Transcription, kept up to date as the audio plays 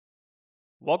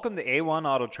Welcome to A1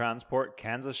 Auto Transport,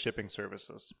 Kansas Shipping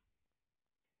Services.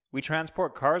 We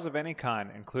transport cars of any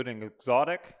kind, including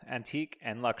exotic, antique,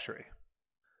 and luxury.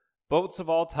 Boats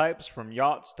of all types from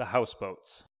yachts to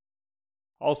houseboats.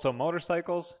 Also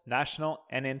motorcycles, national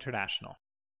and international.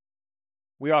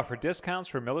 We offer discounts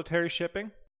for military shipping,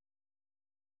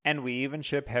 and we even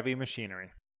ship heavy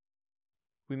machinery.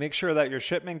 We make sure that your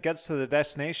shipment gets to the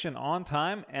destination on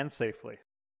time and safely.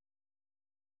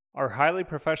 Our highly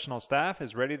professional staff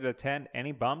is ready to attend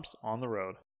any bumps on the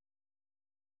road.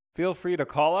 Feel free to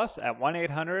call us at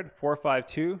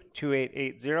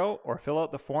 1-800-452-2880 or fill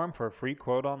out the form for a free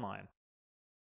quote online.